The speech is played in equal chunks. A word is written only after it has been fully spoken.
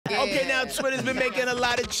Okay, now Twitter's been making a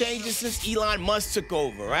lot of changes since Elon Musk took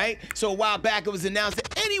over, right? So a while back, it was announced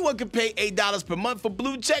that anyone could pay $8 per month for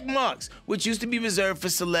blue check marks, which used to be reserved for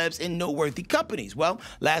celebs and noteworthy companies. Well,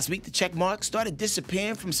 last week, the check marks started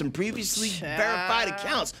disappearing from some previously verified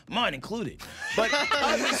accounts, mine included. But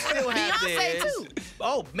others still have theirs. Too.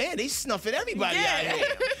 Oh, man, they snuffing everybody out here.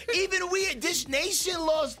 Even we at Dish Nation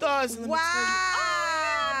lost ours. Wow.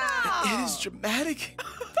 It is dramatic.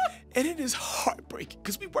 And it is heartbreaking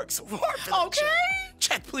because we worked so hard for that check.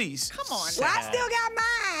 Check, please. Come on. Well, I still got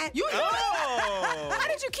mine. How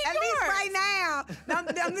did you keep At yours? least right now. Now,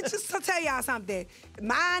 let me just tell y'all something.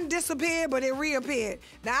 Mine disappeared, but it reappeared.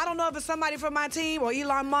 Now, I don't know if it's somebody from my team or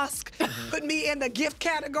Elon Musk put me in the gift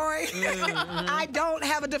category. I don't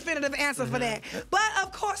have a definitive answer for that. But,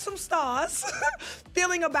 of course, some stars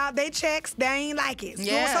feeling about their checks, they ain't like it.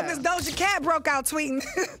 Yeah. So Miss Doja Cat broke out tweeting,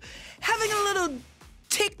 having a little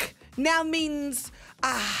tick now means a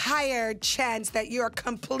higher chance that you're a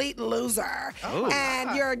complete loser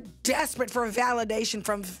and you're desperate for validation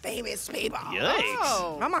from famous people. Yikes.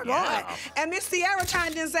 Oh my God. And Miss Sierra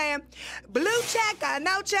chimed in saying, blue check or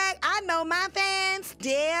no check, I know my fans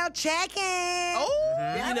still checking.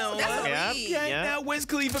 You know what? Yeah. Now, Wiz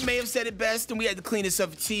Khalifa may have said it best, and we had to clean this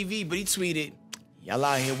up for TV, but he tweeted, y'all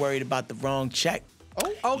out here worried about the wrong check.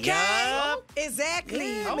 Okay.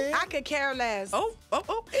 Exactly. Yeah, I could care less.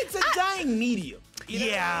 It's a dying medium. You know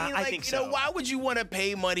what Yeah, mean? I Like, think you know, so. why would you want to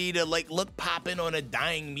pay money to like look popping on a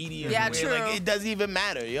dying medium? Yeah, where, true. Like, it doesn't even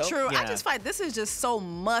matter, yo. True. I Yeah. just find this is just so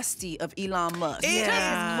musty of Elon Musk. It Just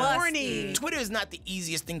is musty. Twitter is not the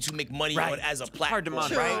easiest thing to make money Right. on as a It's hard to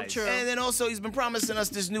platform. monetize. Right? True. And then also he's been promising us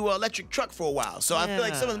this new electric truck for a while. So I feel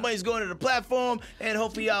like some of the money's going to the platform, and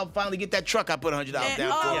hopefully y'all finally get that truck I put $100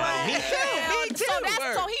 down for. Me too.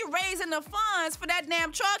 So he raising the funds for that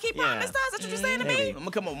damn truck he promised us. That's what you're saying to me? I'm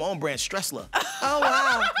gonna come up with my own brand, Stressler. Oh,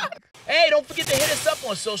 wow. Hey, don't forget to hit us up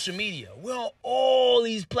on social media. We're on all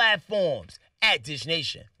these platforms at Dish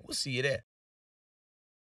Nation. We'll see you there.